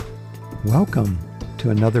Welcome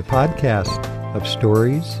to another podcast of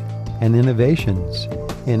stories and innovations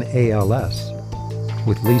in ALS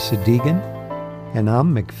with Lisa Deegan, and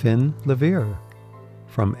I'm McFinn Levere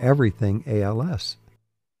from Everything ALS.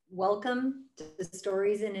 Welcome to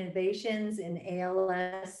Stories and Innovations in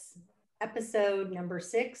ALS, episode number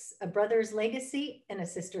 6, A Brother's Legacy and a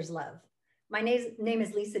Sister's Love. My name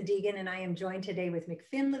is Lisa Deegan, and I am joined today with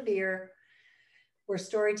McFinn Levere. We're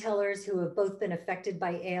storytellers who have both been affected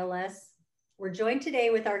by ALS. We're joined today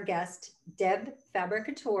with our guest, Deb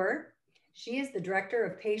Fabricatore. She is the Director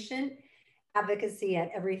of Patient Advocacy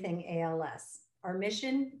at Everything ALS. Our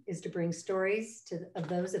mission is to bring stories of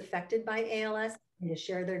those affected by ALS and to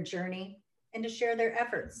share their journey and to share their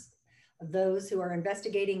efforts of those who are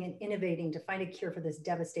investigating and innovating to find a cure for this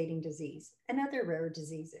devastating disease and other rare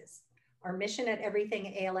diseases. Our mission at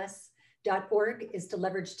everythingals.org is to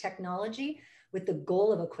leverage technology with the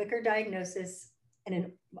goal of a quicker diagnosis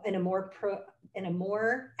and a more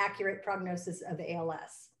accurate prognosis of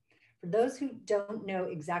ALS. For those who don't know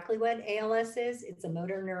exactly what ALS is, it's a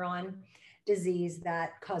motor neuron disease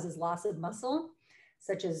that causes loss of muscle,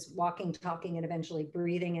 such as walking, talking, and eventually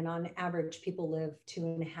breathing. And on average, people live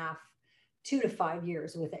 2 to 5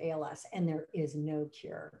 years with ALS, and there is no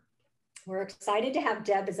cure. We're excited to have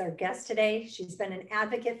Deb as our guest today. She's been an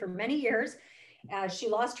advocate for many years as she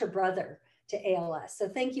lost her brother to ALS. So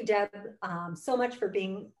thank you, Deb, so much for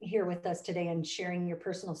being here with us today and sharing your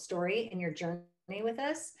personal story and your journey with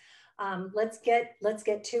us. Let's get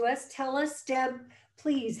to us. Tell us, Deb,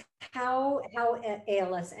 please, how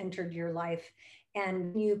ALS entered your life,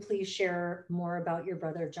 and can you please share more about your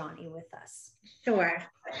brother Johnny with us? Sure.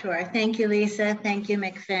 Thank you, Lisa. Thank you,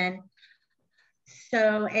 McFinn.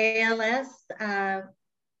 So ALS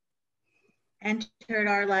entered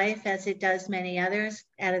our life, as it does many others,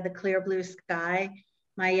 out of the clear blue sky.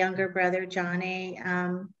 My younger brother, Johnny,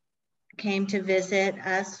 came to visit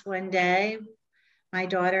us one day, my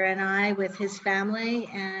daughter and I, with his family,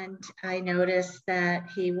 and I noticed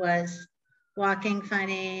that he was walking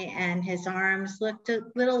funny and his arms looked a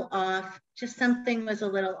little off, just something was a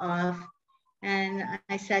little off. And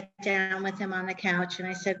I sat down with him on the couch and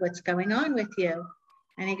I said, "What's going on with you?"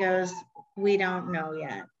 And he goes, "We don't know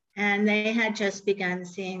yet." And they had just begun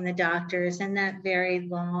seeing the doctors in that very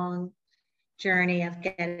long journey of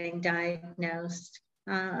getting diagnosed.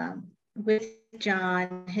 With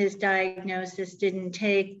John, his diagnosis didn't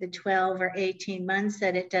take the 12 or 18 months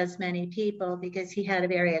that it does many people because he had a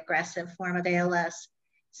very aggressive form of ALS.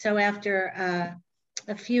 So after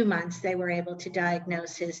a few months, they were able to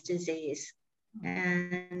diagnose his disease.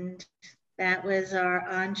 And that was our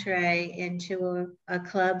entree into a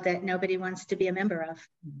club that nobody wants to be a member of.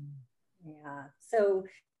 Yeah, so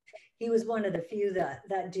he was one of the few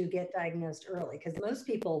that do get diagnosed early, because most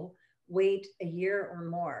people wait a year or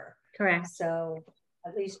more. Correct. So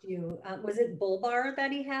at least you, was it bulbar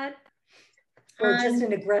that he had? Or just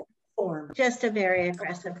an aggressive form? Just a very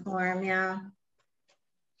aggressive form, yeah.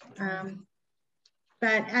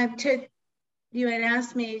 But you had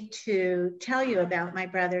asked me to tell you about my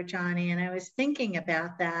brother, Johnny, and I was thinking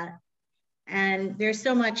about that. And there's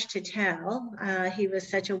so much to tell. He was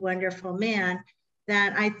such a wonderful man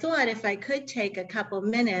that I thought if I could take a couple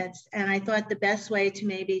minutes, and I thought the best way to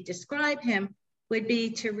maybe describe him would be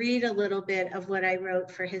to read a little bit of what I wrote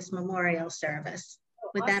for his memorial service.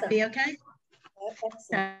 Would Awesome. that be okay?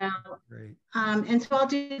 Great. And so I'll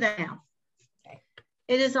do that now.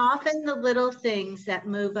 It is often the little things that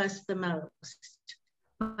move us the most.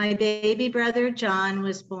 My baby brother, John,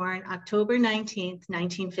 was born October 19th,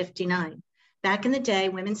 1959. Back in the day,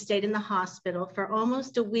 women stayed in the hospital for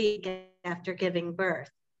almost a week after giving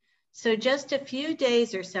birth. So just a few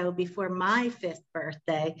days or so before my 5th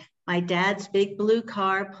birthday, my dad's big blue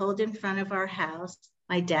car pulled in front of our house.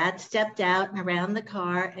 My dad stepped out and around the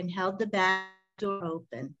car and held the back door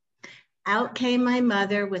open. Out came my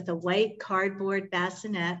mother with a white cardboard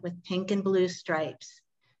bassinet with pink and blue stripes.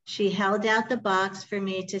 She held out the box for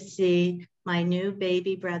me to see my new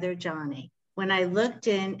baby brother, Johnny. When I looked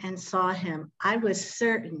in and saw him, I was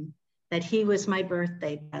certain that he was my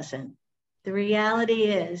birthday present. The reality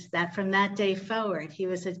is that from that day forward, he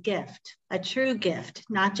was a gift, a true gift,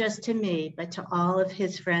 not just to me, but to all of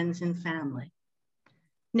his friends and family.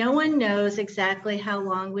 No one knows exactly how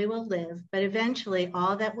long we will live, but eventually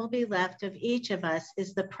all that will be left of each of us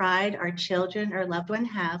is the pride our children or loved one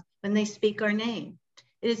have when they speak our name.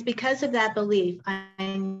 It is because of that belief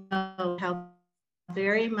I know how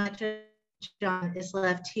very much of John is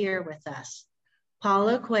left here with us.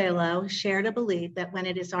 Paulo Coelho shared a belief that when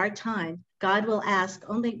it is our time, God will ask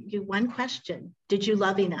only you one question: did you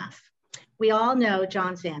love enough? We all know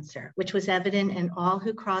John's answer, which was evident in all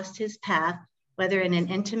who crossed his path, whether in an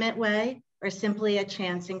intimate way or simply a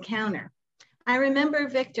chance encounter. I remember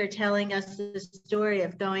Victor telling us the story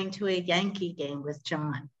of going to a Yankee game with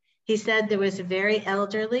John. He said there was a very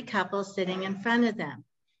elderly couple sitting in front of them.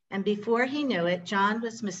 And before he knew it, John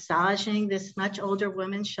was massaging this much older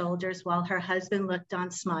woman's shoulders while her husband looked on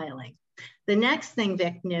smiling. The next thing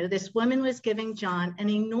Vic knew, this woman was giving John an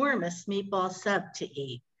enormous meatball sub to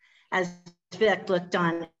eat, as Vic looked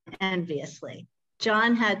on enviously.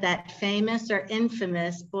 John had that famous or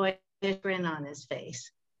infamous boyish grin on his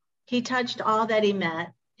face. He touched all that he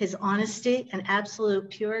met. His honesty and absolute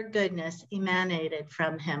pure goodness emanated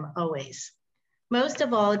from him always. Most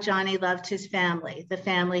of all, Johnny loved his family, the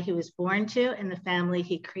family he was born to and the family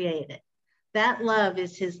he created. That love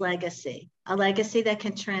is his legacy, a legacy that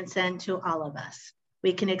can transcend to all of us.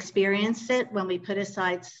 We can experience it when we put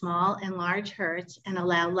aside small and large hurts and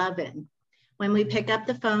allow love in. When we pick up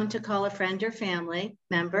the phone to call a friend or family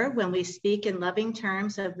member, when we speak in loving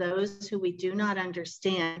terms of those who we do not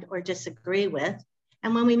understand or disagree with,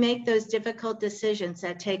 and when we make those difficult decisions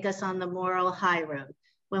that take us on the moral high road,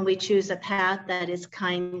 when we choose a path that is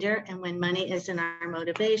kinder and when money isn't our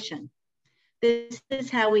motivation. This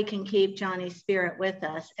is how we can keep Johnny's spirit with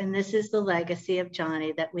us, and this is the legacy of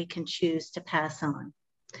Johnny that we can choose to pass on.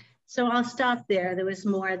 So I'll stop there. There was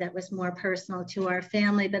more that was more personal to our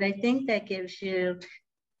family, but I think that gives you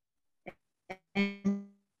an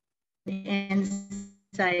insight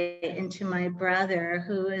into my brother,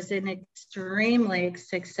 who is an extremely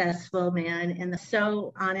successful man and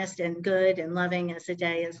so honest and good and loving as the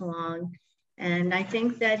day is long. And I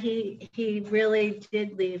think that he really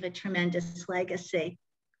did leave a tremendous legacy.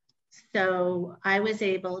 So I was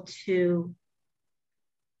able to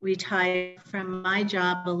retire from my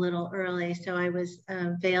job a little early, so I was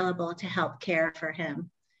available to help care for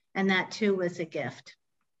him. And that too was a gift.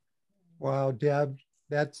 Wow, Deb,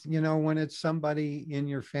 that's, you know, when it's somebody in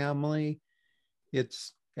your family,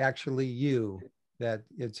 it's actually you that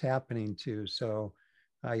it's happening to. So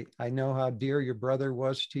I know how dear your brother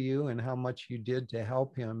was to you and how much you did to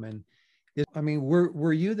help him. And I mean,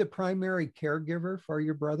 were you the primary caregiver for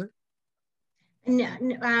your brother? No,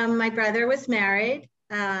 my brother was married.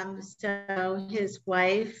 So his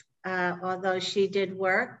wife, although she did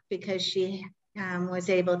work because she was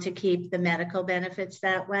able to keep the medical benefits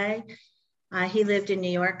that way, he lived in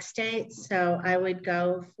New York State. So I would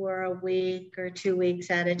go for a week or 2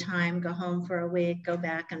 weeks at a time, go home for a week, go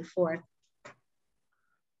back and forth.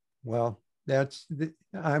 Well,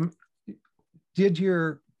 did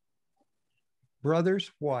your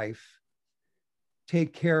brother's wife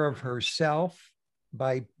take care of herself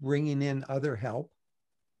by bringing in other help?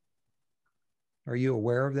 Are you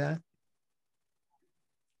aware of that?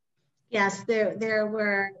 Yes, there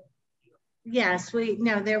were. Yes,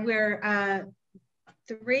 there were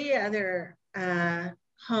 3 other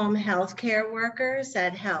home health care workers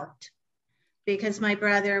that helped because my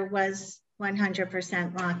brother was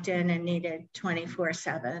 100% locked in and needed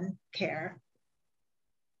 24/7 care.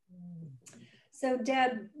 So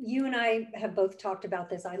Deb, you and I have both talked about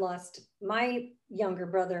this. I lost my younger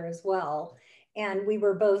brother as well. And we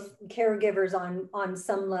were both caregivers on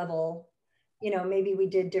some level. You know, maybe we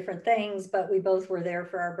did different things, but we both were there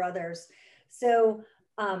for our brothers. So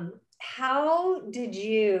how did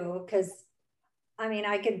you, because I mean,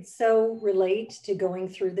 I could so relate to going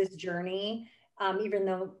through this journey, even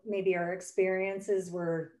though maybe our experiences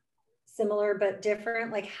were similar but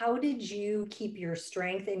different. Like, how did you keep your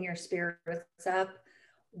strength and your spirits up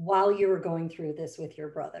while you were going through this with your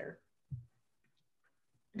brother?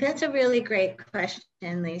 That's a really great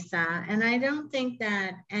question, Lisa. And I don't think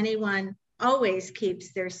that anyone always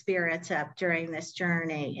keeps their spirits up during this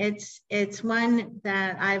journey. It's one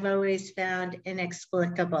that I've always found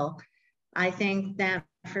inexplicable. I think that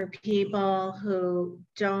for people who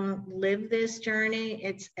don't live this journey,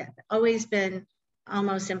 it's always been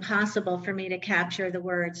almost impossible for me to capture the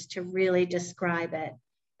words to really describe it.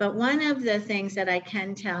 But one of the things that I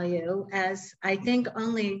can tell you, as I think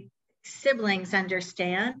only siblings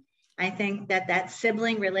understand, I think that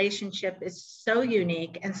sibling relationship is so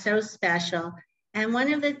unique and so special. And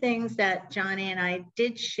one of the things that Johnny and I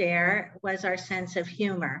did share was our sense of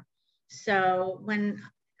humor. So one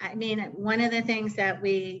of the things that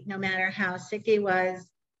no matter how sick he was,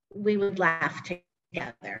 we would laugh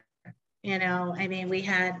together. You know, I mean, we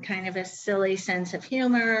had kind of a silly sense of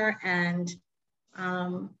humor and,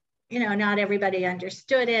 you know, not everybody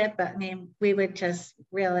understood it, but I mean, we would just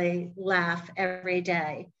really laugh every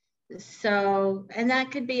day. So, and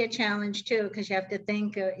that could be a challenge too, because you have to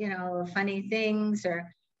think, you know, funny things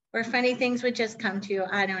or funny things would just come to you.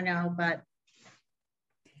 I don't know, but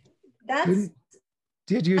That's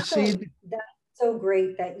did you see? That's so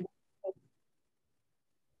great that you.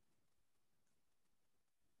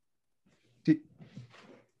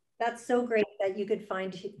 That's so great that you could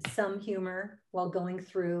find some humor while going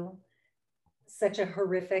through such a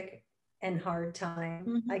horrific and hard time.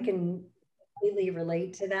 Mm-hmm. I can completely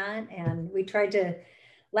relate to that. And we tried to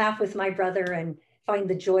laugh with my brother and find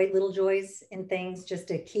the joy, little joys in things, just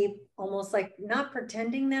to keep almost like not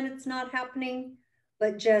pretending that it's not happening,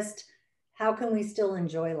 but just how can we still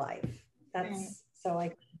enjoy life? That's Right. so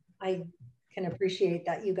I can appreciate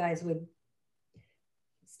that you guys would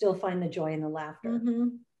still find the joy in the laughter. Mm-hmm.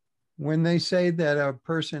 When they say that a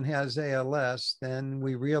person has ALS, then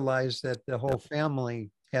we realize that the whole family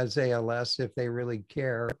has ALS if they really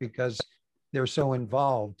care, because they're so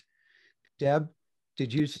involved. Deb,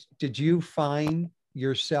 did you find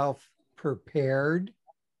yourself prepared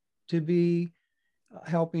to be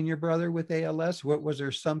helping your brother with ALS? What was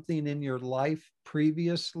there something in your life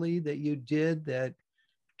previously that you did that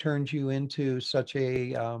turned you into such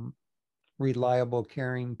a reliable,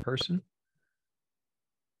 caring person?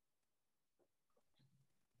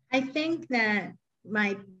 I think that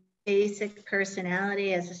my basic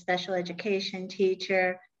personality as a special education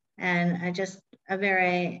teacher and just a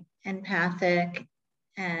very empathic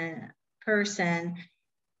person,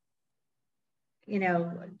 you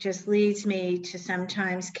know, just leads me to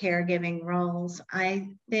sometimes caregiving roles. I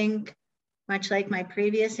think, much like my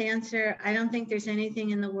previous answer, I don't think there's anything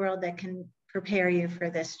in the world that can prepare you for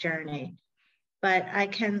this journey. But I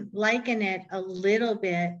can liken it a little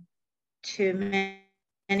bit to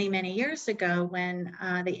many years ago when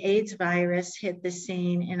the AIDS virus hit the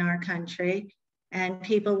scene in our country, and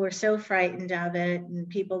people were so frightened of it, and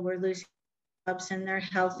people were losing jobs and their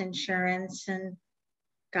health insurance, and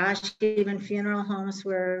gosh, even funeral homes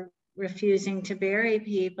were refusing to bury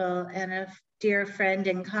people. And a dear friend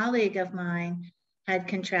and colleague of mine had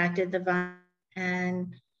contracted the virus,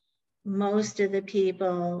 and most of the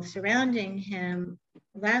people surrounding him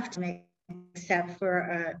left me, except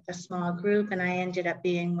for a small group, and I ended up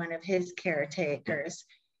being one of his caretakers.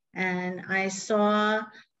 And I saw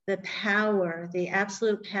the power, the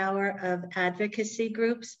absolute power of advocacy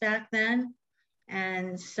groups back then.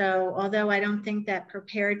 And so, although I don't think that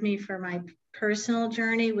prepared me for my personal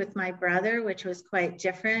journey with my brother, which was quite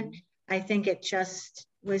different, I think it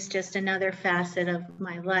was just another facet of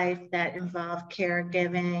my life that involved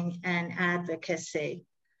caregiving and advocacy.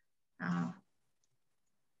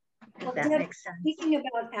 Well, that Deb, makes sense. Speaking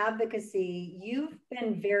about advocacy, you've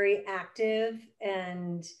been very active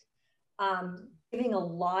and giving a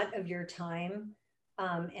lot of your time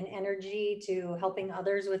and energy to helping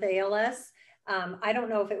others with ALS. I don't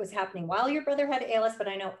know if it was happening while your brother had ALS, but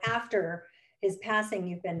I know after his passing,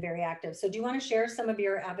 you've been very active. So do you want to share some of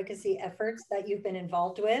your advocacy efforts that you've been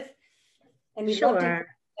involved with? And we'd love to hear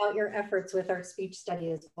about your efforts with our speech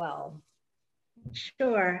study as well.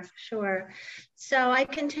 Sure. So I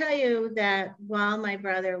can tell you that while my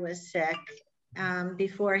brother was sick,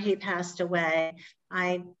 before he passed away,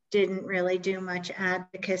 I didn't really do much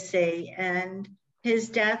advocacy. And his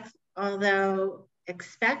death, although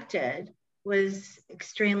expected, was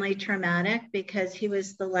extremely traumatic because he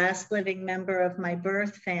was the last living member of my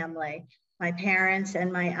birth family. My parents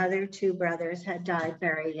and my other two brothers had died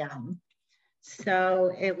very young.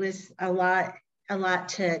 So it was a lot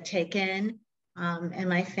to take in. And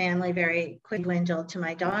my family very quickly dwindled to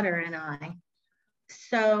my daughter and I.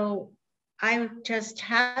 So I just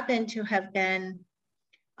happened to have been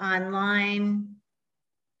online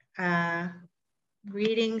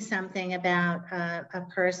reading something about a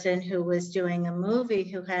person who was doing a movie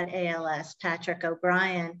who had ALS, Patrick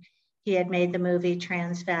O'Brien. He had made the movie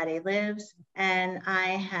Trans Fatty Lives, and I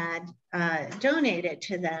had donated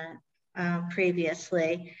to that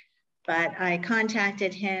previously, but I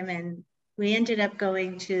contacted him and we ended up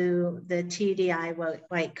going to the TDI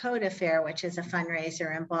White Coat Affair, which is a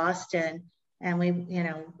fundraiser in Boston. And we,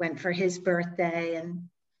 went for his birthday.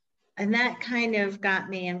 And that kind of got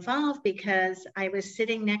me involved because I was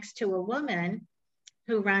sitting next to a woman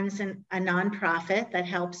who runs a nonprofit that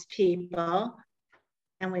helps people.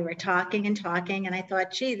 And we were talking, and I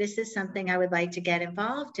thought, gee, this is something I would like to get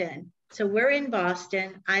involved in. So we're in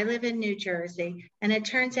Boston, I live in New Jersey, and it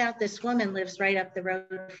turns out this woman lives right up the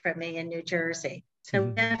road from me in New Jersey. So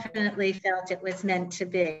we definitely felt it was meant to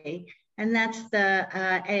be. And that's the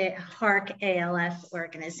HARC ALS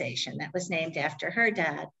organization that was named after her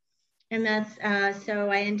dad. And that's, so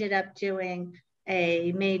I ended up doing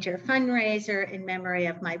a major fundraiser in memory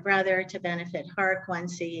of my brother to benefit HARC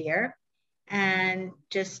once a year, and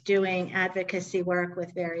just doing advocacy work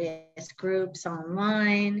with various groups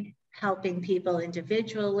online helping people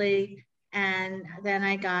individually. And then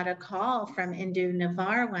I got a call from Indu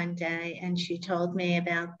Navar one day, and she told me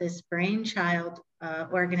about this brainchild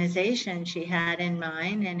organization she had in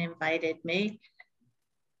mind and invited me.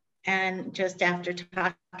 And just after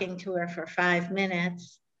talking to her for 5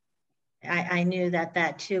 minutes, I knew that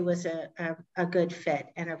that too was a good fit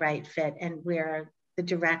and a right fit, and where the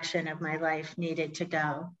direction of my life needed to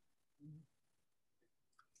go.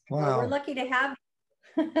 Wow. Well, we're lucky to have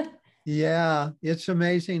you. Yeah, it's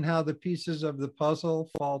amazing how the pieces of the puzzle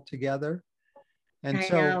fall together. And I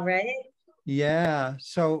know, right? Yeah.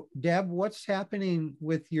 So, Deb, what's happening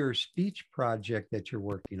with your speech project that you're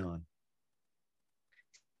working on?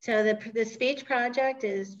 So the speech project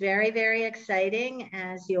is very, very exciting.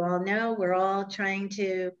 As you all know, we're all trying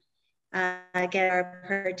to get our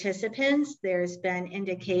participants. There's been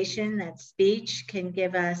indication that speech can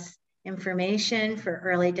give us information for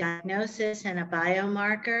early diagnosis and a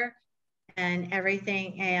biomarker, and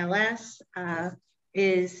everything ALS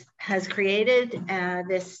has created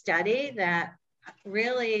this study that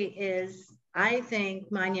really is, I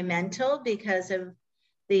think, monumental because of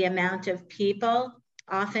the amount of people.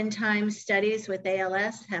 Oftentimes studies with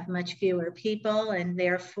ALS have much fewer people, and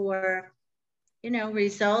therefore,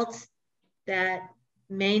 results that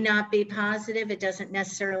may not be positive. It doesn't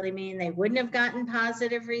necessarily mean they wouldn't have gotten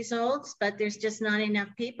positive results, but there's just not enough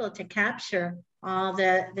people to capture all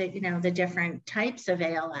the different types of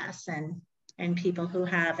ALS and people who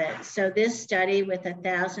have it. So this study with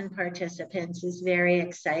 1,000 participants is very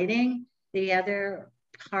exciting. The other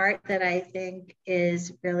part that I think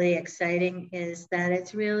is really exciting is that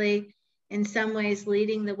it's really, in some ways,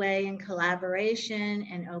 leading the way in collaboration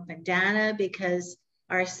and open data, because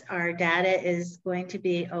our data is going to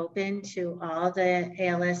be open to all the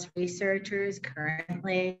ALS researchers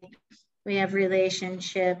currently. We have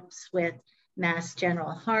relationships with Mass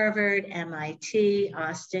General Harvard, MIT,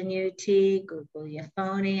 Austin UT, Google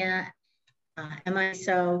Euphonia,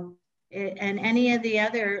 MIT. And any of the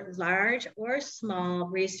other large or small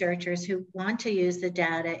researchers who want to use the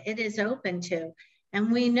data, it is open to.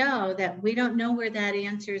 And we know that we don't know where that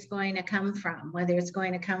answer is going to come from, whether it's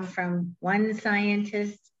going to come from one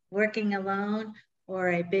scientist working alone or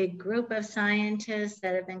a big group of scientists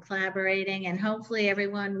that have been collaborating. And hopefully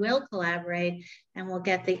everyone will collaborate and we'll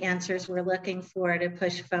get the answers we're looking for to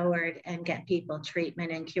push forward and get people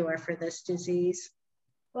treatment and cure for this disease.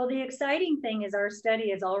 Well, the exciting thing is our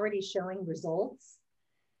study is already showing results.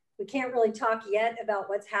 We can't really talk yet about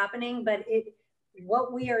what's happening, but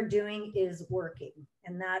what we are doing is working,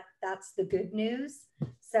 and that's the good news.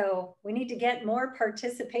 So we need to get more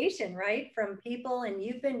participation, right, from people. And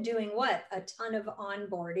you've been doing what? A ton of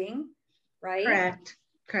onboarding, right?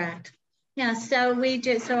 Correct. Yeah, so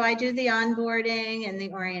I do the onboarding and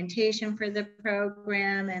the orientation for the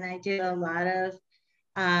program, and I do a lot of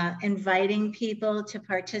inviting people to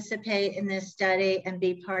participate in this study and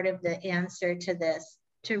be part of the answer to this,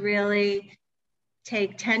 to really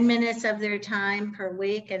take 10 minutes of their time per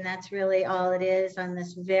week. And that's really all it is, on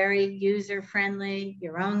this very user-friendly,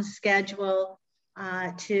 your own schedule,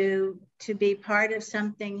 to be part of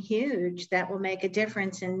something huge that will make a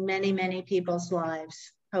difference in many, many people's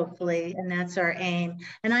lives, hopefully. And that's our aim.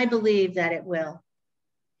 And I believe that it will.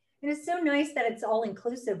 And it's so nice that it's all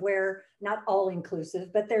inclusive, where not all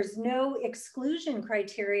inclusive, but there's no exclusion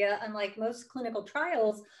criteria. Unlike most clinical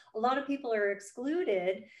trials, a lot of people are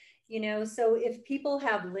excluded, so if people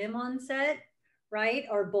have limb onset, right,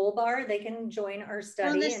 or bulbar, they can join our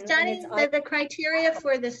study. Well, the criteria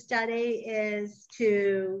for the study is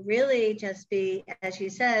to really just be, as you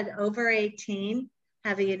said, over 18,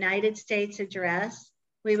 have a United States address.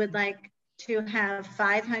 We would like to have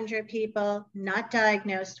 500 people not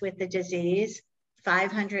diagnosed with the disease,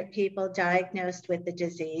 500 people diagnosed with the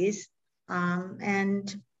disease.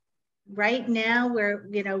 And right now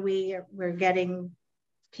we're getting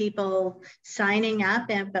people signing up,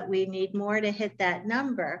 but we need more to hit that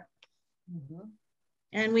number. Mm-hmm.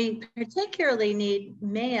 And we particularly need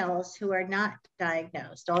males who are not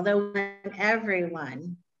diagnosed, although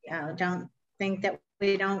everyone, don't think that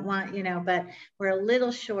we don't want, but we're a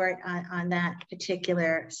little short on that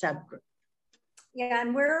particular subgroup. Yeah,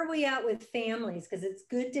 and where are we at with families? Because it's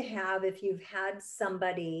good to have, if you've had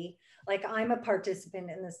somebody, like I'm a participant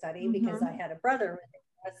in the study because I had a brother with it.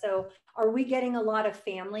 So are we getting a lot of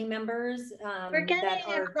family members? We're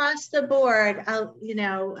getting across the board,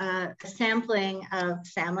 a sampling of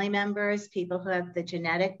family members, people who have the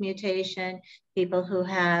genetic mutation, people who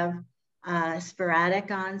have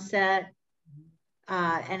sporadic onset.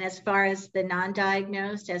 And as far as the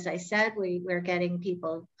non-diagnosed, as I said, we're getting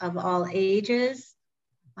people of all ages,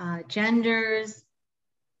 genders,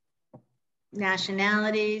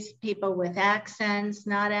 nationalities, people with accents,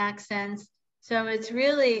 not accents. So it's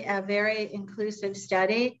really a very inclusive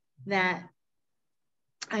study that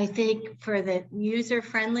I think for the user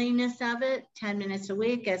friendliness of it, 10 minutes a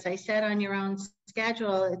week, as I said, on your own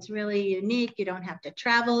schedule, it's really unique. You don't have to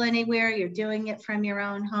travel anywhere. You're doing it from your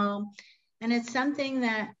own home. And it's something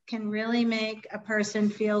that can really make a person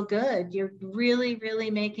feel good. You're really,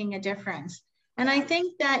 really making a difference. And I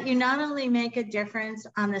think that you not only make a difference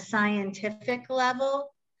on the scientific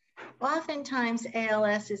level, oftentimes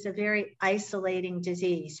ALS is a very isolating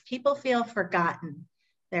disease. People feel forgotten.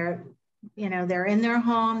 They're in their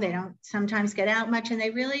home, they don't sometimes get out much, and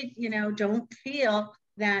they really, don't feel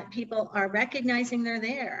that people are recognizing they're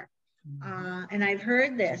there. And I've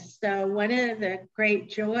heard this. So one of the great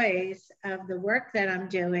joys of the work that I'm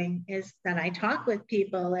doing is that I talk with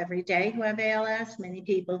people every day who have ALS, many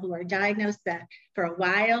people who are diagnosed that for a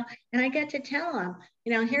while, and I get to tell them,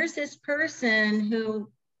 here's this person who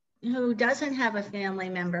doesn't have a family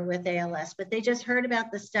member with ALS, but they just heard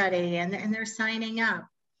about the study and they're signing up.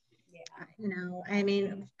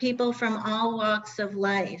 People from all walks of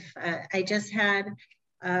life. I just had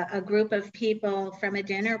a group of people from a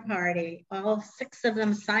dinner party. All 6 of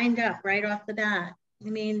them signed up right off the bat.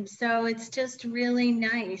 So it's just really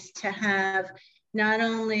nice to have not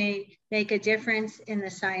only make a difference in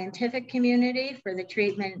the scientific community for the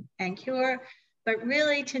treatment and cure, but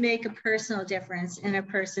really to make a personal difference in a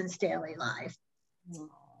person's daily life.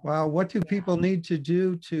 Wow. What do people need to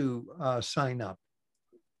do to sign up?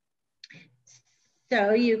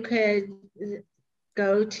 So you could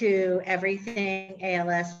go to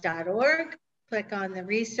everythingals.org, click on the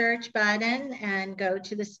research button and go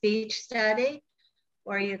to the speech study,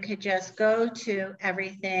 or you could just go to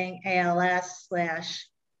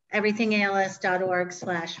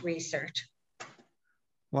everythingals.org/research.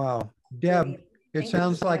 Wow. Deb, it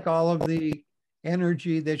sounds like all of the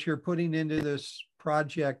energy that you're putting into this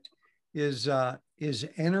project is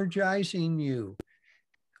energizing you.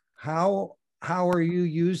 How are you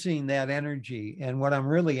using that energy? And what I'm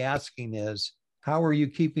really asking is, how are you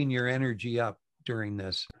keeping your energy up during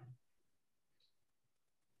this?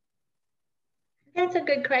 That's a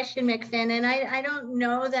good question, McFinn. And I don't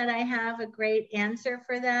know that I have a great answer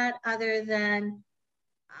for that other than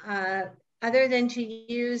to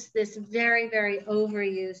use this very, very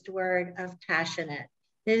overused word of passionate.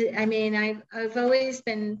 I've always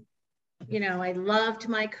been, I loved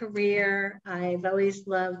my career. I've always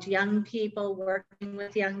loved young people, working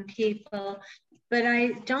with young people, but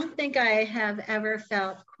I don't think I have ever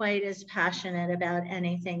felt quite as passionate about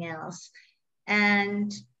anything else.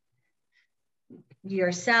 And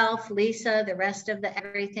yourself, Lisa, the rest of the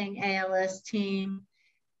Everything ALS team,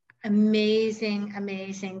 amazing,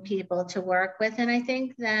 amazing people to work with. And I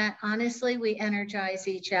think that honestly, we energize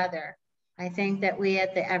each other. I think that we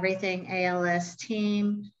at the Everything ALS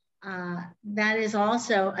team, that is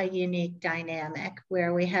also a unique dynamic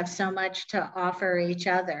where we have so much to offer each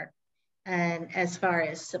other. And as far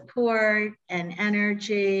as support and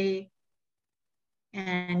energy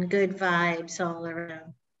and good vibes all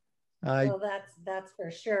around. Well, that's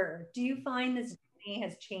for sure. Do you find this journey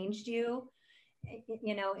has changed you,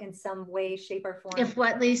 in some way, shape, or form? If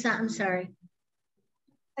what, Lisa? I'm sorry.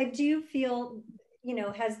 I do feel,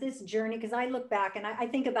 has this journey, because I look back and I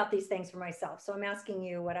think about these things for myself. So I'm asking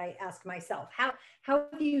you what I ask myself. How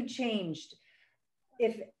have you changed,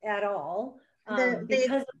 if at all,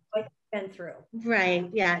 because of what you've been through? Right.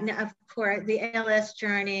 Yeah. No, of course, the ALS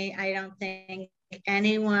journey, I don't think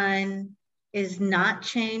anyone is not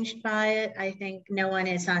changed by it. I think no one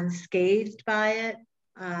is unscathed by it.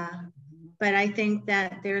 But I think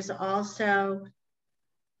that there's also,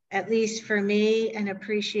 at least for me, an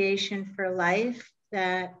appreciation for life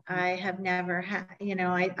that I have never had.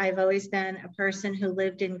 I've always been a person who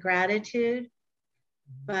lived in gratitude,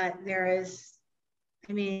 but there is,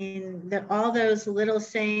 all those little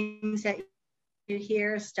sayings that you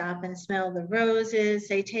hear, stop and smell the roses,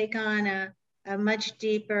 they take on a much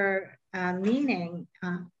deeper meaning.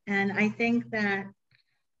 And I think that,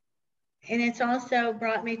 and it's also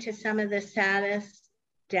brought me to some of the saddest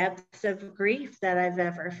depths of grief that I've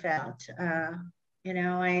ever felt.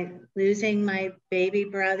 Losing my baby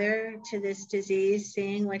brother to this disease,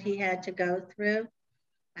 seeing what he had to go through,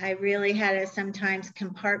 I really had to sometimes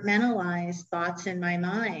compartmentalize thoughts in my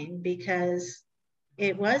mind because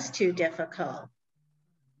it was too difficult.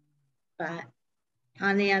 But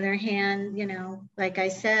on the other hand, like I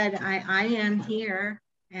said, I am here,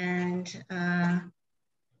 and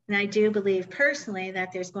I do believe personally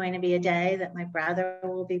that there's going to be a day that my brother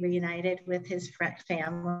will be reunited with his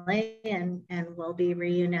family, and we'll be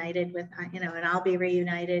reunited with, and I'll be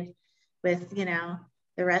reunited with, you know,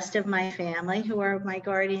 the rest of my family who are my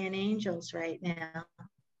guardian angels right now.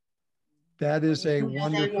 That is a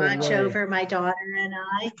wonderful they watch way. over my daughter and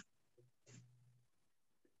I.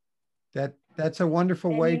 That's a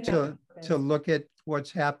wonderful way to look at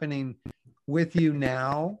what's happening with you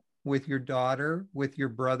now, with your daughter, with your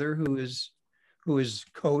brother who is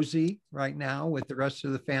cozy right now with the rest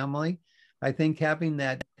of the family. I think having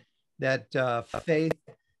that faith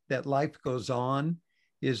that life goes on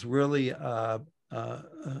is really an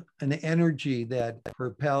energy that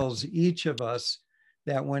propels each of us,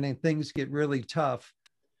 that when things get really tough,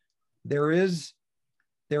 there is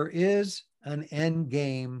an end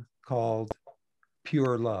game called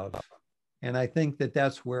pure love. And I think that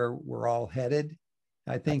that's where we're all headed.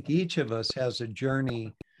 I think each of us has a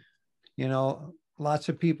journey. You know, lots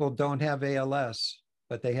of people don't have ALS,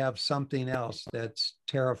 but they have something else that's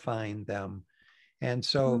terrifying them. And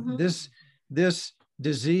so this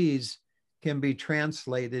disease can be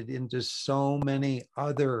translated into so many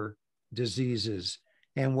other diseases.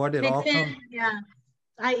 And what it all comes. Yeah.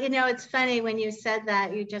 You know, it's funny when you said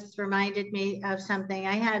that, you just reminded me of something.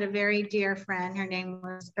 I had a very dear friend. Her name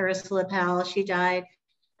was Ursula Powell. She died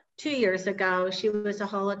 2 years ago. She was a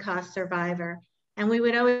Holocaust survivor. And we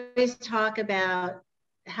would always talk about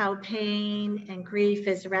how pain and grief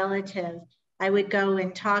is relative. I would go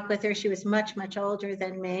and talk with her. She was much, much older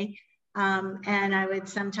than me. And I would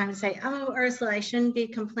sometimes say, oh, Ursula, I shouldn't be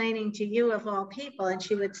complaining to you of all people. And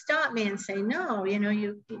she would stop me and say, no, you know,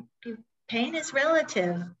 you pain is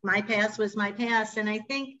relative. My past was my past. And I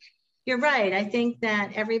think you're right. I think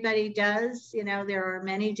that everybody does. You know, there are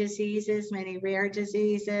many diseases, many rare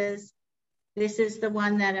diseases. This is the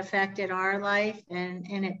one that affected our life, and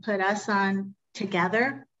it put us on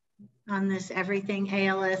together on this Everything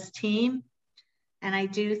ALS team. And I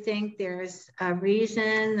do think there's a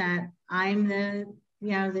reason that I'm the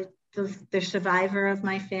survivor of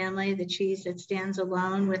my family, the cheese that stands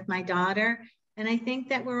alone with my daughter. And I think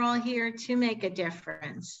that we're all here to make a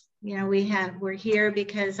difference. You know, we're here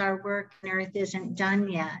because our work on earth isn't done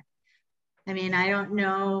yet. I mean, I don't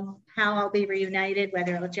know how I'll be reunited,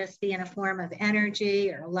 whether it'll just be in a form of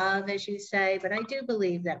energy or love, as you say, but I do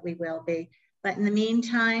believe that we will be. But in the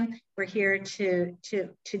meantime, we're here to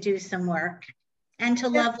do some work and to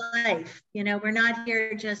love life. You know, we're not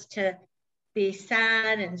here just to be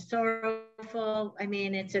sad and sorrowful. I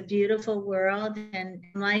mean, it's a beautiful world, and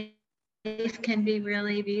life can be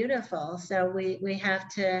really beautiful. So we have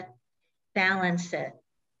to balance it.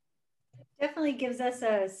 Definitely gives us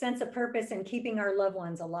a sense of purpose in keeping our loved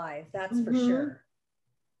ones alive. That's for sure.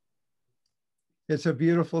 It's a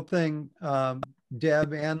beautiful thing,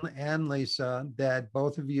 Deb and Lisa, that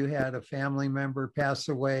both of you had a family member pass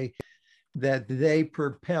away, that they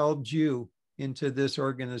propelled you into this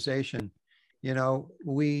organization. You know,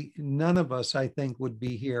 none of us, I think, would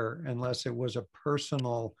be here unless it was a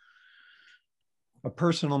personal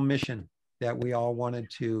mission that we all wanted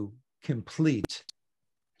to complete.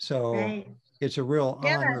 So It's a real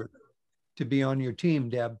honor to be on your team,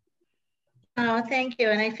 Deb. Oh, thank you.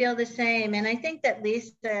 And I feel the same. And I think that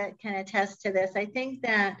Lisa can attest to this. I think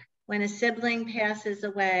that when a sibling passes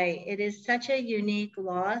away, it is such a unique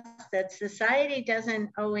loss that society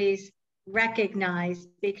doesn't always recognize,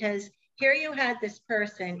 because here you had this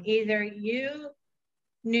person, either you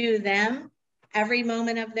knew them every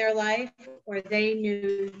moment of their life, or they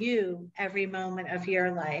knew you every moment of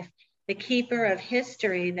your life. The keeper of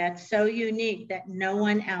history that's so unique that no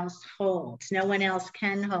one else holds, no one else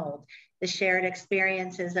can hold, the shared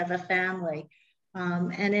experiences of a family.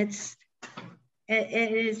 And it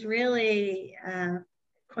is really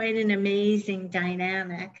quite an amazing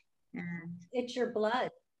dynamic. And it's your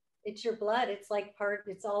blood. It's your blood. It's like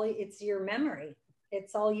it's your memory.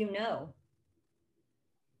 It's all you know.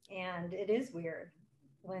 And it is weird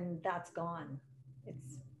when that's gone.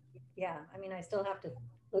 I mean, I still have to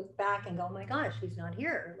look back and go, oh my gosh, who's not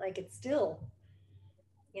here? Like, it's still,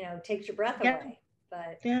 you know, takes your breath away.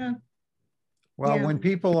 But when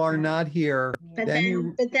people are not here,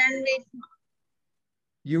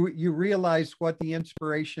 you realize what the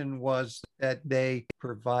inspiration was that they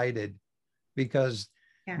provided, because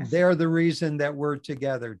they're the reason that we're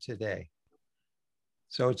together today.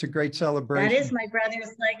 So it's a great celebration. That is my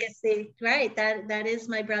brother's legacy, right? That is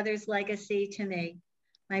my brother's legacy to me.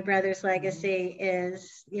 My brother's legacy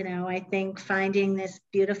is, you know, I think finding this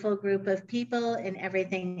beautiful group of people in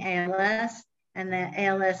Everything ALS and the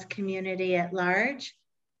ALS community at large,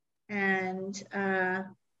 and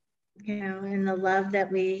you know, and the love that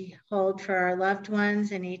we hold for our loved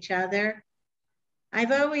ones and each other.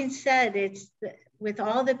 I've always said with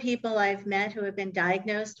all the people I've met who have been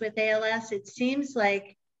diagnosed with ALS, it seems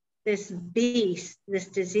like this beast, this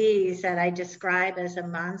disease that I describe as a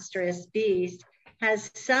monstrous beast,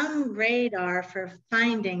 has some radar for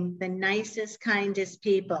finding the nicest, kindest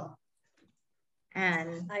people.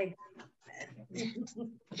 And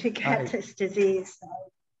to get this disease.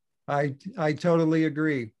 I totally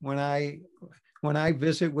agree. When I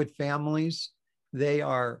visit with families, they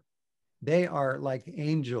are like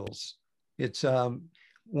angels. It's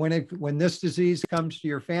when this disease comes to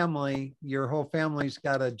your family, your whole family's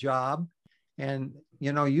got a job, and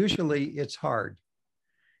usually it's hard,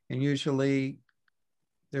 and usually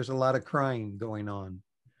there's a lot of crying going on.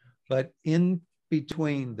 But in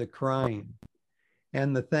between the crying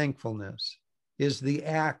and the thankfulness is the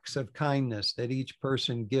acts of kindness that each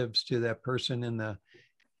person gives to that person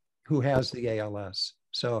who has the ALS.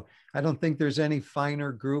 So I don't think there's any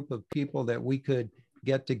finer group of people that we could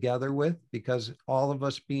get together with, because all of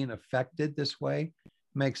us being affected this way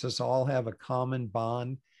makes us all have a common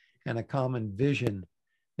bond and a common vision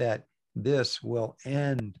that this will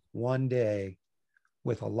end one day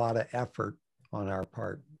with a lot of effort on our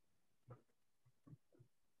part.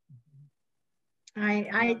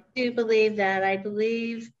 I do believe that. I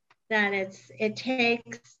believe that it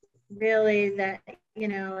takes really that,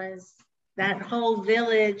 as that whole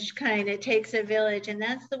village it takes a village. And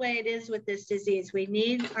that's the way it is with this disease. We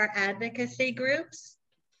need our advocacy groups.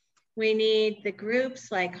 We need the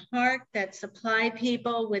groups like HARC that supply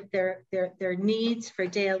people with their needs for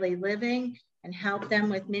daily living and help them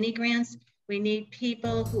with mini grants. We need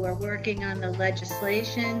people who are working on the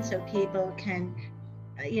legislation so people can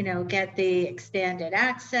get the expanded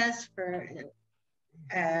access for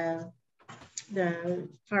the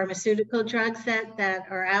pharmaceutical drugs that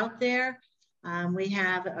are out there. We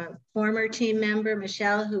have a former team member,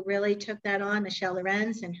 Michelle, who really took that on, Michelle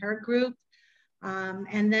Lorenz and her group.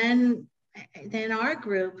 And then our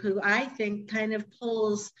group, who I think kind of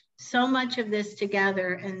pulls so much of this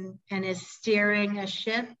together and is steering a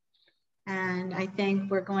ship. And I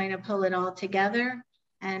think we're going to pull it all together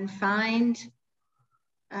and find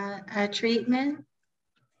a treatment.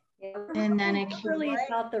 Yeah, and then it's really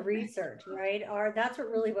about the research, right? That's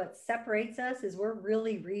what separates us, is we're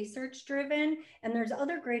really research driven. And there's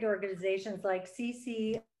other great organizations like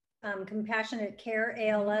CC, Compassionate Care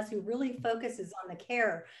ALS, who really focuses on the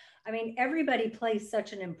care. I mean, everybody plays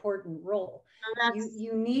such an important role.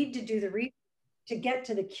 You need to do the research to get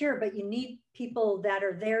to the cure, but you need people that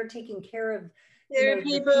are there taking care of. There are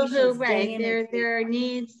people who, right, there are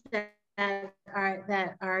needs that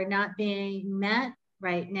are not being met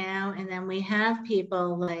right now. And then we have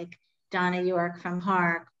people like Donna York from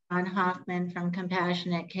HARC, Ron Hoffman from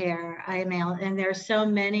Compassionate Care, IML, and there's so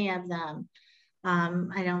many of them.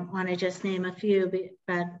 I don't want to just name a few,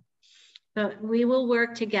 but we will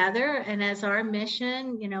work together. And as our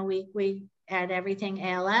mission, we at Everything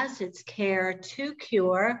ALS, it's care to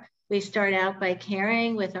cure. We start out by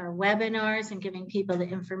caring with our webinars and giving people the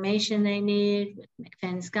information they need, with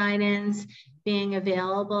McFinn's guidance, being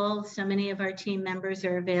available. So many of our team members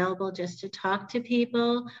are available just to talk to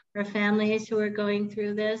people or families who are going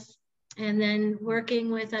through this. And then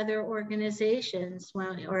working with other organizations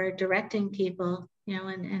or directing people,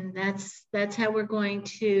 and that's how we're going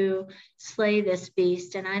to slay this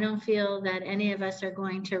beast. And I don't feel that any of us are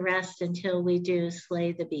going to rest until we do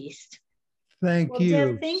slay the beast. Thank you.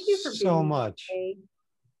 Deb, thank you for so much. Today.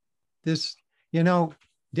 This,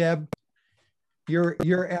 Deb,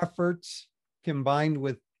 your efforts combined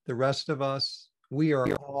with the rest of us, we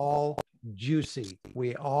are all juicy.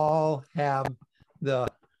 We all have the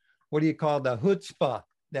chutzpah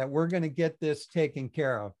that we're going to get this taken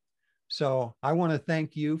care of. So I want to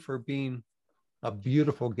thank you for being a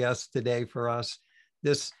beautiful guest today for us.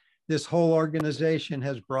 This whole organization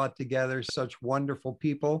has brought together such wonderful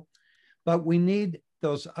people, but we need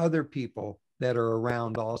those other people that are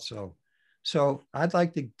around also. So I'd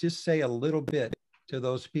like to just say a little bit to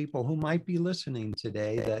those people who might be listening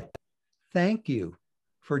today that thank you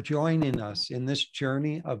for joining us in this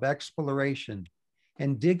journey of exploration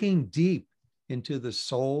and digging deep into the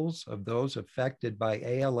souls of those affected by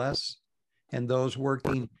ALS and those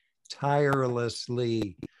working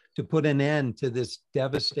tirelessly to put an end to this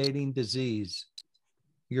devastating disease.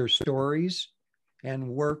 Your stories and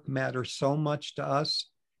work matter so much to us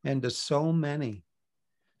and to so many.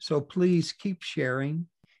 So please keep sharing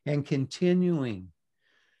and continuing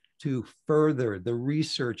to further the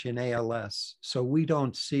research in ALS so we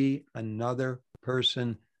don't see another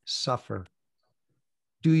person suffer.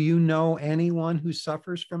 Do you know anyone who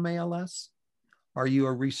suffers from ALS? Are you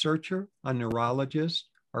a researcher, a neurologist,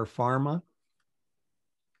 or pharma?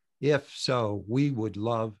 If so, we would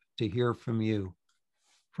love to hear from you.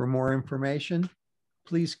 For more information,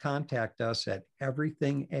 please contact us at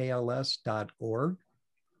everythingals.org,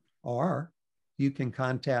 or you can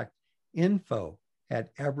contact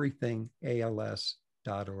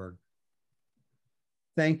info@everythingals.org.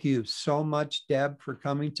 Thank you so much, Deb, for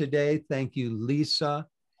coming today. Thank you, Lisa.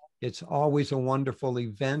 It's always a wonderful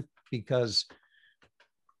event because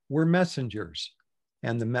we're messengers.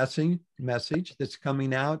 And the message that's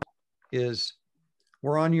coming out is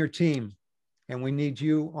we're on your team and we need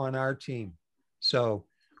you on our team. So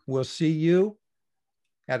we'll see you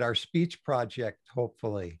at our speech project,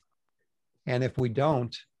 hopefully. And if we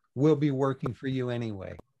don't, we'll be working for you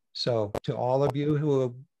anyway. So to all of you who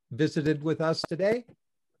have visited with us today,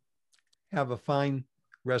 have a fine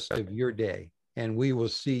rest of your day. And we will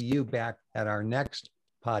see you back at our next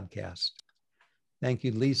podcast. Thank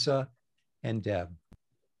you, Lisa and Deb.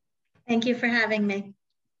 Thank you for having me.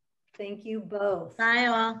 Thank you both. Bye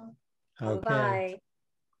all. Okay. Bye.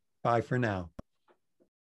 Bye for now.